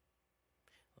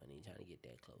 I wasn't even trying to get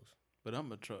that close. But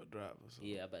I'm a truck driver, so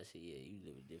Yeah, I about to say, yeah, you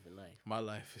live a different life. my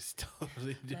life is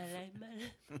totally different. My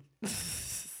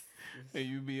life. And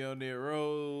you be on that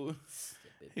road,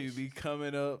 you be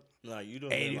coming up. Like you done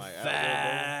been like out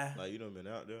there, bro. Like you done been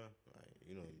out there. Like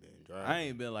you done been driving. I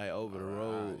ain't been like over the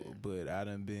road, Alright. but I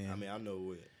done been. I mean, I know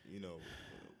what you know.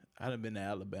 I done been to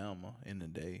Alabama in the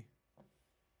day.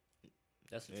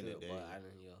 That's a In the trip, day. boy. I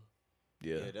didn't go.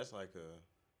 Yeah, Yeah, that's like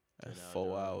a that's 10-hour 4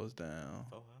 drive. hours down,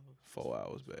 4 hours. 4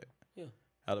 hours back. Yeah.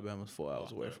 Alabama's 4 hours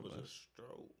Oh, away that from was a us.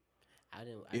 stroke. I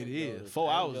didn't. It didn't is. go to- 4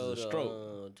 I didn't hours go is a to,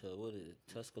 stroke. To what is it?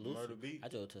 Tuscaloosa. Murder Beach. I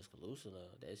drove to Tuscaloosa.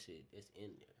 That shit, it's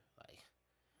in there. Like,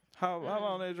 How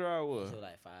long that drive was? so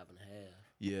like 5.5.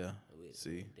 Yeah. With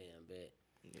See. damn bad.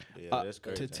 Yeah, that's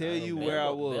crazy. To tell you where I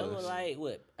Alabama, was. like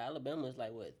what? Alabama is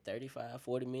like what? 35,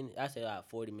 40 minutes. I say like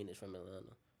 40 minutes from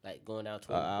Atlanta. Like going down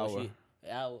 20. hour. An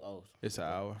hour. Oh, It's an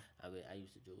hour. I mean, I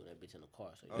used to do that bitch in the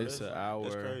car. So Oh, It's that's- an hour.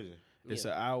 That's crazy. It's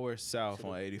Yeah. an hour south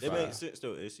on It 85. makes sense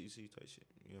though. SEC type shit.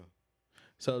 Yeah.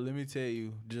 So let me tell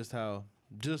you just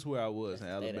where I was in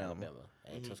State of Alabama.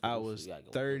 Ain't Mhm. Tuscaloosa, I was you gotta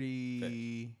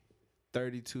go.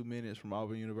 32 minutes from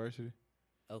Auburn University.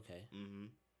 Okay. Mm-hmm.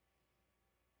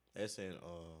 That's in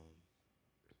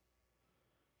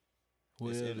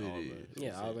Wherever it's in it Auburn. is. Yeah,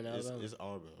 It's Auburn, in, Alabama. It's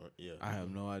Auburn. Right? Yeah. I have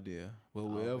no idea. But Oh,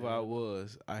 wherever man. I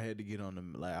was, I had to get on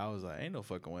the I was like, ain't no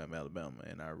fucking way I'm Alabama.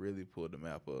 And I really pulled the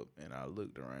map up and I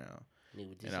looked around.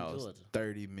 Nigga, this And I in was Georgia.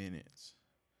 30 minutes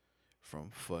from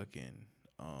fucking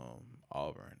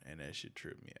Auburn, and that shit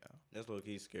tripped me out. That's low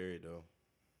key scary though.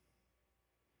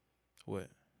 What?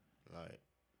 Like,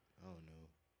 I don't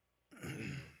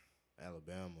know.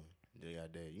 Alabama, they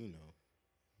got that, in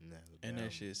Alabama. And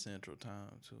that shit Central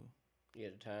Time too. Yeah,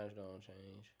 the times gonna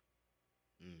change.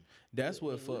 Mm. That's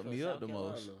what We fucked from me South up the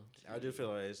most. Carolina. I just feel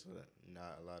like it's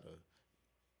not a lot of.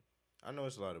 I know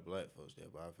it's a lot of black folks there,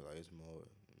 but I feel like it's more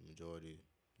majority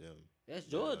them. That's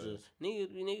than Georgia. us.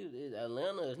 Nigga,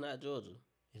 Atlanta is not Georgia.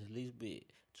 It's at least big.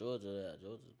 Georgia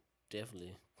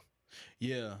definitely.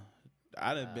 Yeah.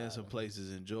 I done been some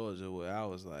places in Georgia where I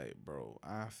was like, bro,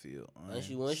 I feel Once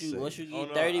unsafe. you get Oh,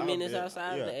 no, 30 I've minutes been-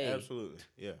 outside yeah, the A. absolutely,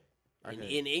 yeah. I In, can-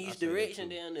 in I each say that direction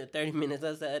too. down there, 30 minutes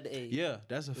outside the A. Yeah,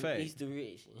 that's a In fact. Each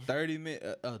direction.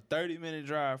 30-minute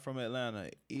drive from Atlanta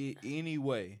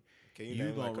anyway. Can you, You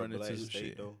name gonna like a run into black some state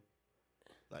shit. though?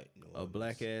 Like New A Orleans,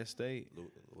 black ass state?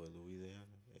 Louisiana.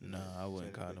 Nah, I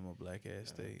wouldn't call Technically. them a black ass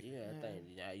state. Yeah, I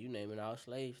think you naming all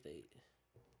slave states.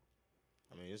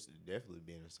 I mean, it's definitely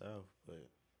being the South, but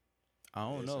I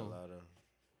don't it's know. a lot of.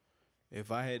 If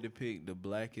I had to pick the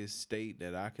blackest state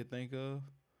that I could think of,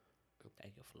 I'm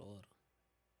thinking Florida.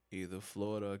 either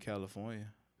Florida or California.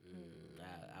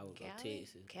 I would go Cali,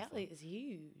 Texas. Cali is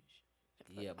huge.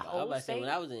 Yeah, A but I whole was about to say when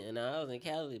state? I was in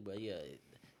Cali, but yeah,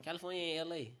 California and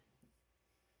LA.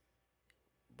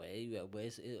 But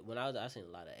when I seen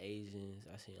a lot of Asians.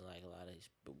 I seen like a lot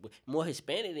of more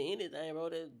Hispanic than anything, bro.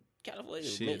 That California,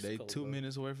 Shit, Mexico, they 2 bro.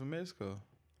 minutes away from Mexico.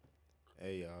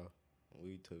 Hey y'all,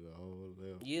 we took a whole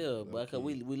left. Yeah, but cause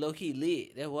we low key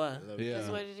lit. That's why. Yeah. That's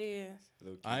what it is.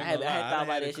 I I ain't had gonna lie, thought I about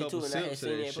had a that shit too, couple and I had sips of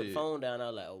seen that it, put the shit. phone down. I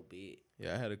was like, oh, bitch.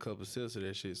 Yeah, I had a couple sips of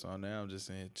that shit, so now I'm just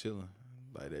saying chilling.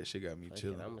 Like that shit got me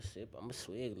chilling. I'm gonna sip. I'm gonna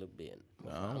swig a little bit.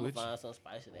 Nah, I'm I'm gonna with you. find some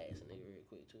spicy ass nigga real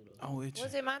quick too though. I'm with you.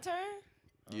 Was it my turn?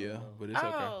 Yeah, know. but it's okay.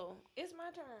 Oh, it's my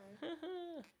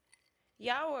turn.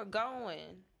 Y'all were going,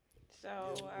 so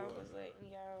I was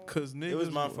letting y'all. Cause niggas, It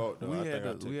was my fault, though. We I had think I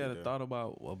a, took we it had a there. thought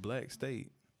about a black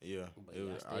state. Yeah, But it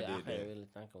yeah, was, I I did can't that, really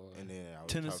think of one. and then I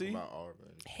was Tennessee? talking about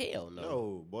Auburn. Hell no.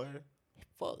 No, boy.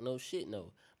 Fuck no shit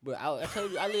no. Bro, I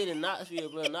told you I live in Knoxville,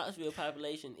 bro. Knoxville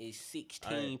population is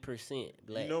 16%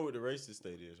 black. You know what the racist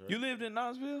state is, right? You lived in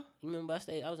Knoxville? You remember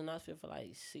I was in Knoxville for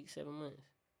like 6-7 months.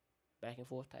 Back and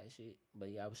forth type shit. But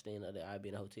yeah, I was staying up there. I'd be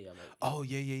in a hotel. I'm like, Oh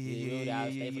yeah, yeah, Yeah, yeah, you yeah, know, I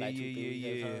yeah, stayed yeah, for like 2-3 yeah, weeks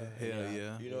at a yeah. time. Hell And,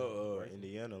 yeah. You know,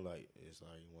 Indiana, like, it's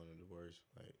like one of the worst.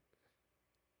 Like,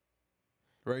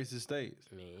 Racist states.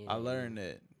 man, I learned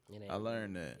that. I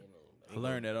learned that. I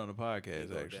learned that on the it podcast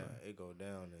go actually. down. It go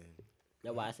down, and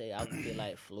That's why I say I would feel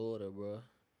like Florida, bro.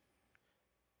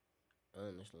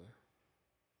 Honestly.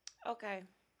 Okay.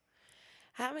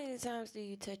 How many times do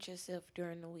you touch yourself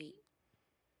during the week?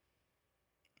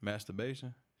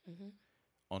 Masturbation Mm-hmm.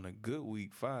 on a good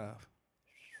week 5.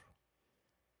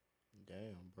 damn,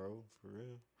 bro, for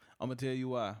real. I'm gonna tell you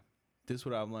why. This is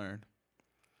what I've learned.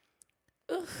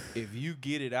 If you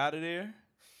get it out of there,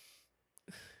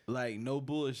 like no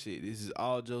bullshit. This is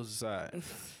all jokes aside.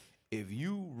 If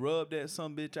you rub that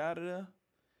some bitch out of there,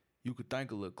 you could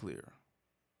think a little clearer,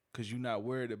 cause you're not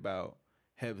worried about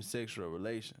having sexual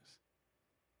relations.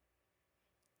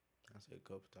 I said a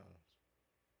couple times.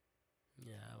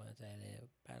 Yeah, I would say that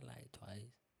probably like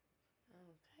twice.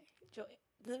 Okay.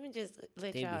 Let me just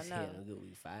let They y'all be know. saying a good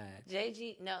week 5.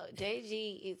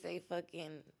 JG is a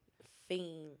fucking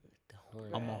fiend. The horn.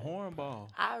 I'm a hornball.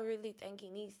 I really think he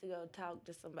needs to go talk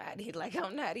to somebody. Like,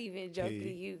 I'm not even joking to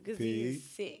Pig. you, because he is Pig.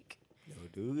 sick.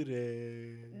 Don't do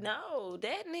that. No,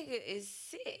 that nigga is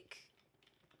sick.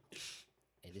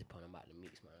 At this point, I'm about to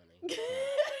mix mine.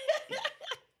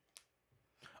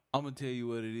 I'm gonna tell you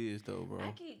what it is though, bro.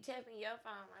 I keep tapping your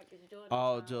phone like it's Jordan's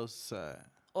All phone. jokes aside,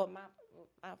 Or my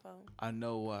phone. I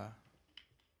know why.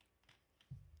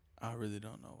 I really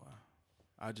don't know why.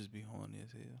 I just be horny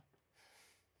as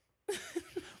hell.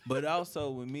 But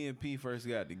also, when me and P first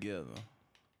got together,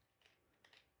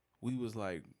 we was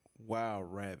like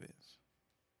wild rabbits.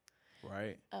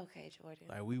 right? Okay, Jordan.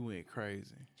 Like we went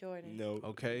crazy. Jordan. No.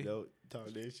 Okay. No,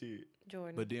 talk that shit.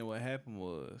 Jordan. But then what happened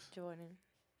was Jordan.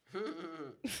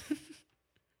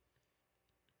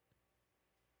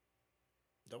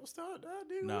 Don't start that,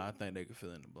 nigga. nah, I think they could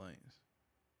fill in the blanks.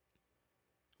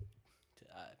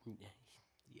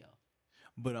 Yeah.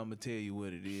 But I'm gonna tell you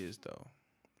what it is though,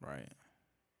 right?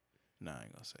 Nah, I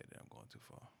ain't gonna say that. I'm going too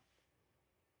far.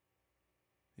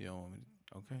 You don't want me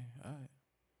to, okay, all right.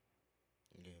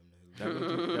 Did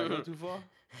I go too far?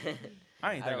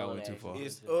 I ain't think I went too far.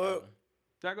 It's up.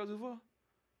 Did I go too far?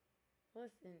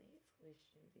 What's the next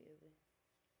question, Billy?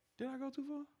 Did I go too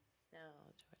far? No,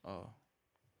 Jordan. Oh.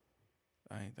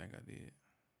 I ain't think I did.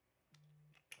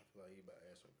 I feel like he about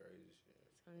to ask some crazy shit.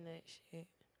 Some nut shit.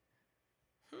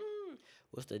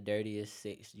 What's the dirtiest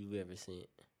sex you've ever sent?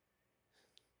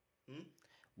 Hmm?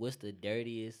 What's the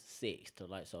dirtiest sex to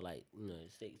like? So like, you know,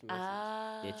 sex message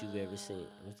that you've ever sent.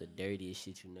 What's the dirtiest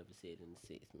shit you never said in a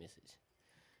sex message?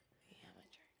 Yeah,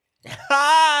 I'm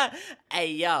a drink.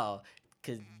 Hey y'all,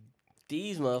 cause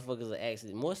these motherfuckers are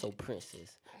actually more so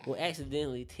princess will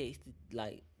accidentally text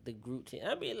like the group chat.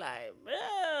 I be like,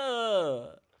 bro,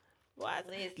 what?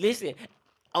 Listen,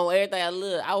 on everything I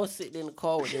love, I was sitting in the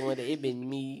car with them one day. It been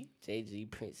me, JG,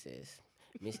 Princess,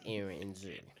 Miss Aaron, and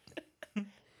Zuri.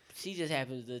 She just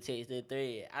happens to text the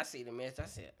thread. I see the message. I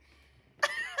said,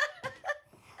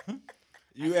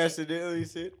 You accidentally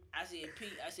said? I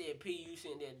said, P. You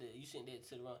sent that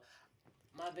to the wrong.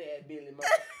 My bad, Billy.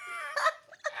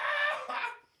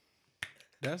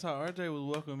 That's how RJ was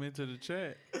welcome into the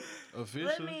chat. Officially.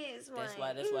 Let me explain.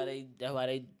 That's why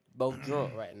they both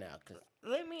drunk right now. Cause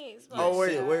Let me explain. Oh,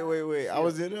 wait. I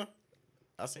was in there?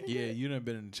 I seen Yeah, that. you done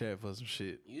been in the chat for some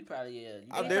shit. you probably I've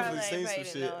probably definitely ain't seen some paid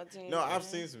shit. no attention. No, I've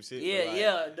seen some shit. Yeah, but like,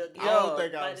 yeah. I don't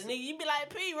think I like was- the nigga, you be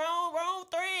like, P, wrong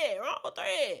thread. My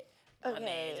bad,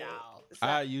 Okay. y'all.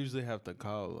 I usually have to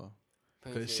call her.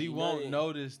 Because she won't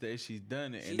notice that she's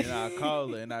done it. And then I call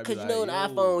her and I be Cause like, you know on the yo.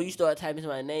 iPhone, when you start typing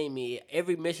my name in,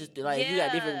 every message, like you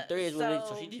got different Yeah, threads with it,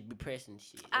 so so she just be pressing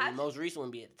shit. I- And the most recent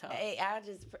one be at the top. Hey,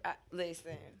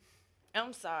 listen.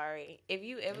 I'm sorry. If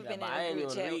you ever Yeah, been in but I a ain't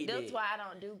group even chat, read that's that. why I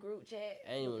don't do group chat.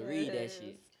 I ain't even read that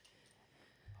shit.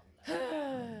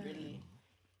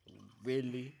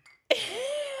 Really?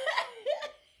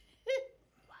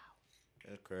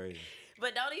 That's crazy.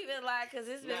 But don't even lie, cause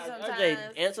it's been Nah, sometimes.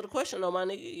 RJ, answer the question, though, my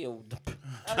nigga. Yo.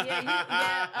 Oh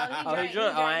yeah, Oh, he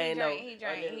drunk. Oh, I ain't know. He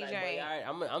drank.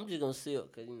 All right, I'm just gonna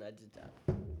sip, cause you know I just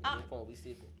this phone be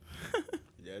sipping.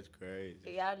 That's crazy.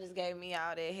 Y'all just gave me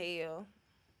all that hell.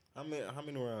 How many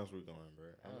rounds we going, bro?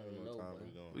 How I don't many know, more times bro.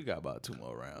 we going? We got about 2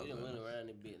 more rounds. We done went man. around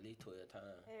a bit, at least 12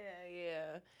 times.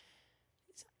 Yeah.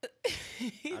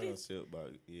 I done sit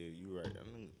about, yeah, you right. I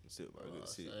done sit about a good Oh,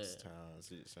 6 sad. times,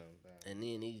 6 times. And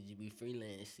then need to be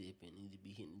freelance sipping, need to be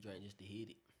hitting the drink just to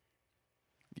hit it.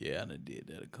 Yeah, I done did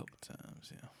that a couple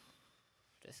times, yeah.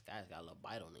 That guy's got a little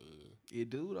bite on the end. It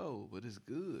do, though, but it's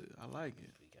good. I like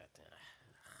it. We got that.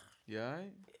 You all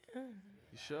right?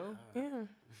 You sure? Yeah.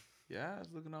 Your eyes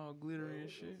looking all glittery and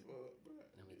shit.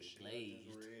 Them niggas glazed.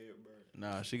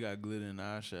 Nah, she got glitter in the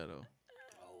eyeshadow.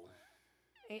 Oh.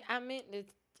 I meant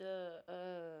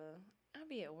I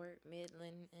be at work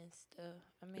middling and stuff.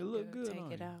 I meant look to good take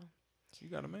on it you. off. You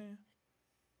got a man?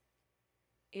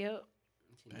 Yep.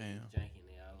 She niggas Damn. drinking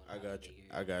there. I got you.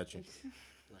 I got you. You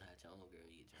wanna have your own girl,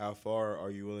 you drink. How far are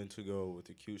you willing to go with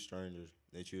a cute stranger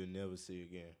that you'll never see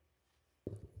again?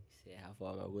 Said, how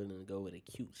far am I willing to go with a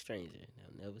cute stranger?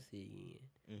 I'll never see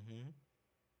again. Mm-hmm.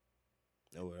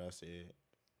 That's what I said.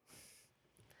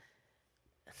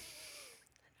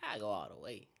 I go all the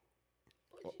way.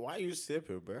 Why you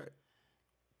sipping, bro?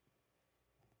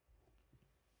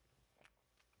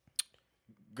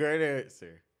 Great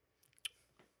answer.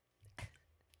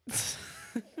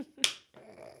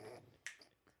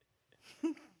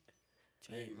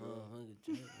 Drink, motherfucker,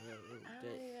 drink.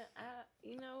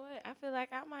 You know what? I feel like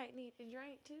I might need to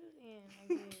drink too then,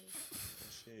 I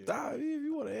guess. Shit. Nah, if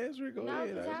you want to answer it, go No,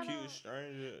 ahead. 'cause I- I Cute don't-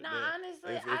 stranger. No, that-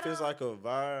 honestly, if I it's don't- like a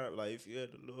vibe, like if you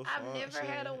had a little I've function, never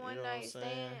had a you know one what night I'm stand.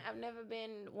 saying? I've never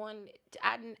been one.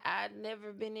 I'd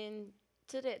never been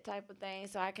into that type of thing,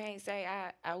 so I can't say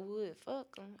I would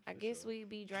fuck them. I guess we'd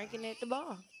be drinking at the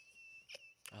bar.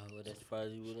 Oh, well, that's as far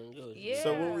as you wouldn't go. Yeah.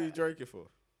 So what were you drinking for?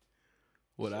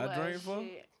 What I Well, drink for?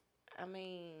 shit, I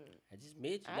mean, I just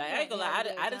met you. I Like, I ain't drank gonna and lie. had a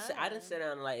I good didn't time. sit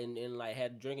down like and like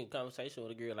had a drinking conversation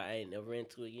with a girl like I ain't never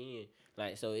into again.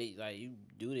 Like so, it like you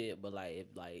do that, but like if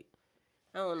like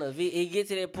I don't know if it get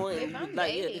to that point. if I'm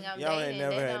like dating, I'm Y'all ain't dating.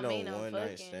 never that had don't no mean I'm one night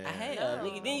fucking. stand. I have No.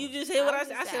 nigga. Then you just said what I I'm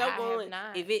said. I just said saying, I'm I have going.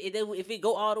 not. If it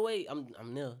go all the way, I'm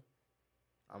there.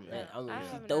 I'm Like, I if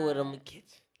she have throw it, I'm not. gonna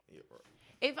catch. yeah, bro.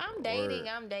 If I'm dating,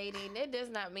 I'm dating. That does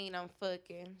not mean I'm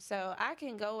fucking. So I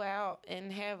can go out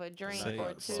and have a drink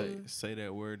or two. Say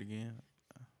that word again.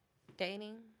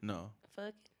 Dating, No.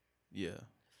 fucking, Yeah.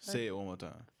 Say it one more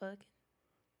time. fucking.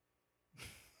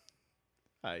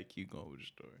 All right, keep going with the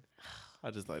story.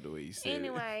 I just like the way you said it.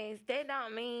 Anyways, that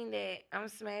don't mean that I'm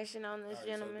smashing on this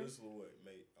gentleman. So this is what,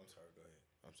 mate. I'm sorry. Go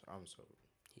ahead. I'm sorry.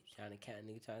 He trying to count,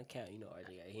 nigga trying to count. You know,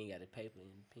 he ain't got a paper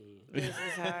and pen. This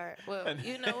is hard. Well,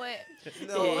 you know what?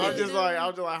 No, Yeah. I'm just like,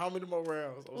 how many more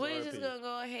rounds? I'm We're sorry, just P. gonna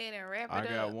go ahead and wrap it I up.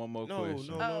 got one more question.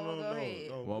 Go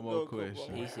ahead. One more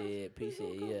question. He said,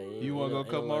 yeah. You wanna go a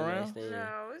couple more rounds?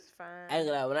 No, it's fine. I ain't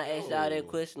gonna lie, when I asked y'all that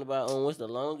question about what's the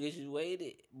longest you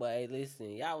waited, but hey,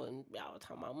 listen, y'all was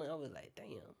talking about money. I was like, damn.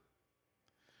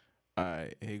 All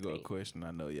right, here go a question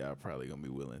I know y'all probably gonna be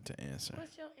willing to answer.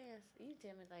 What's your answer? You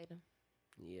tell me later.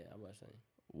 Yeah, I'm about to say.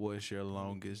 What's your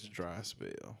longest dry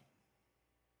spell?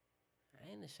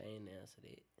 I ain't ashamed to answer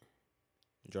that.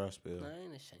 Dry spell. No, I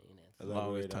ain't ashamed to answer that.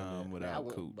 Longest Elaborate on time that. I without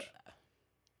went- cooch.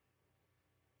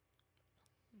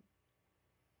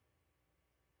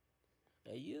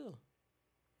 A year.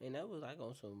 And that was like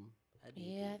on some.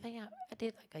 Yeah, I think I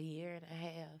did like a year and a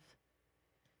half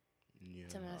Yeah,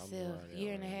 to I'm myself. right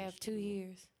Year and a around half, 2 too.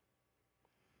 years.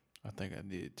 I think I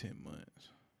did 10 months.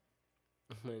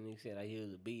 When nigga said I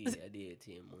used a bead, I did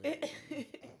 10 months.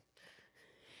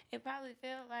 It probably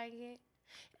felt like it.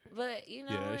 But you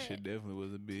know Yeah, that what? shit definitely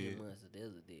was a 10 big. months,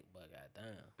 there's a dick, but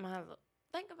goddamn.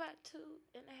 Think about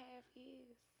 2.5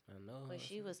 years. I know. But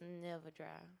she was never dry.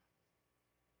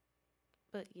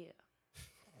 But yeah.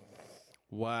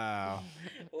 Wow.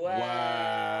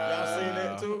 Y'all seen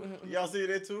that too? Y'all see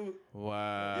that too?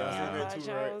 Wow. Y'all seen I that thought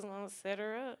too, y'all right? was gonna set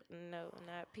her up. No,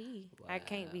 not P. I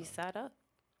can't be Wow. set up.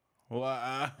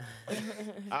 Wow. What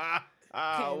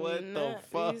the Cannot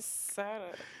fuck? be set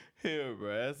up. Here,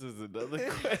 bro. This is another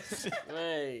question.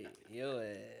 Right, your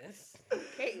ass.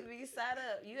 Can't be set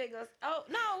up. You ain't gonna. Oh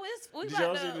no, we Did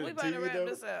y'all about see to the we about to TV wrap though?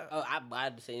 this up. Oh,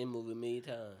 I'd say this movie many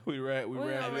times. we We're wrapping gonna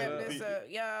it wrap up. this up,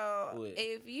 y'all. What?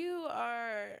 If you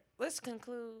are, let's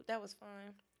conclude. That was fun.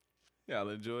 Y'all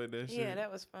enjoyed that shit? Yeah,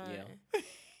 that was fun. Yeah.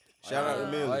 Shout out to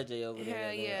Millie. RJ over there.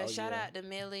 Hell yeah! Oh, Shout out to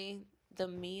Millie. The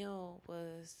meal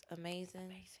was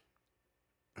amazing.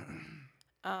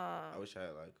 I wish I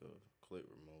had like a clip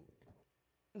remote.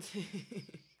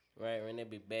 Right, when they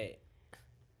be back,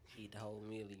 eat the whole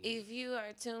meal again. If you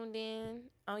are tuned in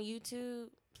on YouTube,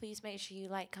 please make sure you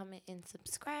like, comment, and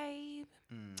subscribe.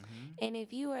 And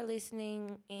if you are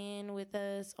listening in with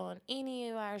us on any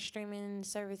of our streaming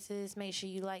services, make sure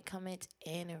you like, comment,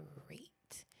 and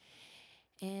rate.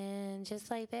 And just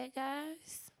like that,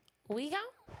 guys, we go.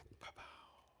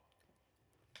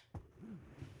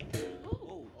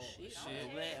 Oh, shit.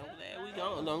 I'm glad we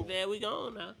gone. I'm glad we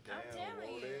gone now. I'm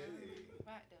telling you.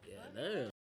 Yeah,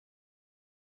 damn.